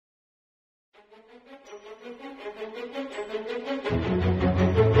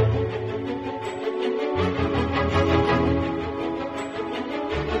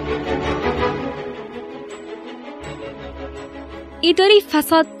اداري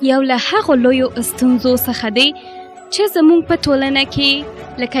فساد یو له هغو لویو ستونزو څخه دی چې زموږ په ټولنه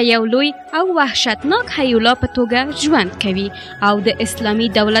کې لکه یو لوی او وحشتناک هیولا په توګه ژوند کوي او د اسلامي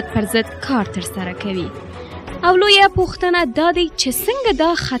دولت پر ضد کار ترسره کوي. او لویه پوښتنه دا دی چې څنګه دا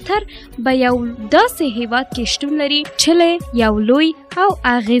خطر به یو داسې هیواد کې شتون لري چې له یو لوی او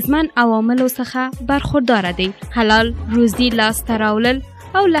اغیزمن عواملو څخه برخورداره دی. حلال روزي لاسته راوړل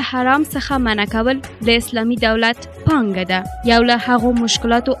او له حرام څخه منع کول د اسلامي دولت پانګه ده. یو له هغو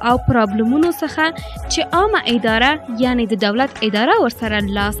مشکلاتو او پرابلمونو څخه چې عامه اداره یعنی د دولت اداره ورسره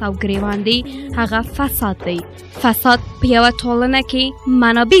لاس او ګریوان دی هغه فساد دی. فساد په یوه ټولنه کې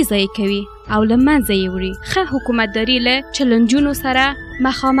منابع ضایع کوي او له منځه یې وړي. ښه حکومتداري له چلنجونو سره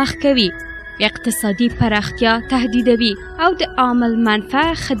مخامخ کوي، اقتصادي پراختیا تهدیدوي او د عامه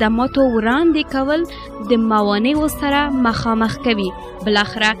المنفعه خدماتو وړاندې کول د موانعو سره مخامخ کوي.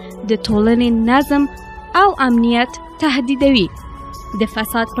 بالاخره د ټولنې نظم او امنیت تهدیدوي. د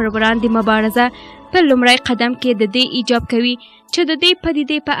فساد پر وړاندې مبارزه په لومړی قدم کې د دې ایجاب کوي چې د دې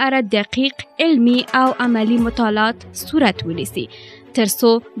پدیدې په اړه دقیق علمي او عملی مطالعات صورت ونیسي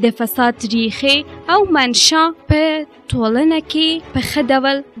ترڅو د فساد ریښې او منشا په ټولنه کې په ښه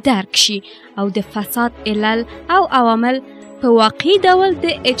ډول درک شي او د فساد علل او عوامل په واقعي ډول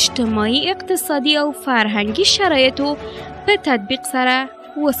د اجتماعي، اقتصادي او فرهنګي شرایطو په تطبیق سره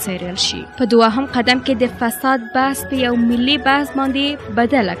وڅېړل شي. په دوهم قدم کې د فساد بحث په یو ملي بحث باندې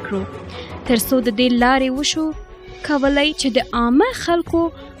بدل کړو ترڅو د دې لارې وشو کولای چې د عامه خلکو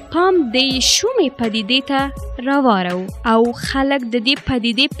پام د شومې پدیدې ته راوارو او خلک د دې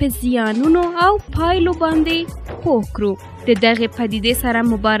پدیدې په زیانونو او پایلو باندې پوه کړو. د دغې پدیدې سره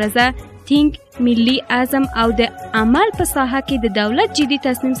مبارزه ټینګ ملي عزم او د عمل په ساحه کې د دولت جدي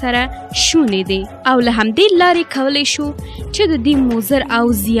تصمیم سره شونې دی او له همدې لارې کولی شو چې د دې مضر او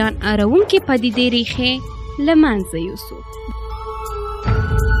زیان اړونکې پدیدې ریښې له منځه یوسو.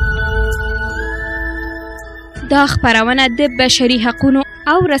 دا خپرونه د بشري حقونو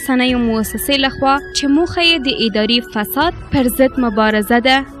او رسنیو مؤسسې لخوا چې موخه یې د اداري فساد پر ضد مبارزه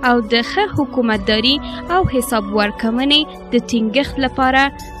ده او د ښه حکومتداري او حساب ورکونې د ټینګښت لپاره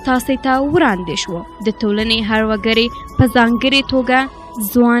تاسې ته وړاندې شوه. د ټولنې هر وګړی په ځانګړې توګه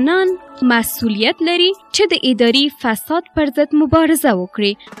ځوانان مسؤلیت لري چې د اداري فساد پر ضد مبارزه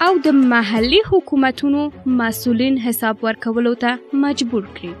وکړي او د محلي حکومتونو مسؤلین حساب ورکولو ته مجبور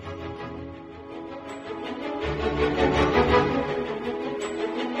کړي.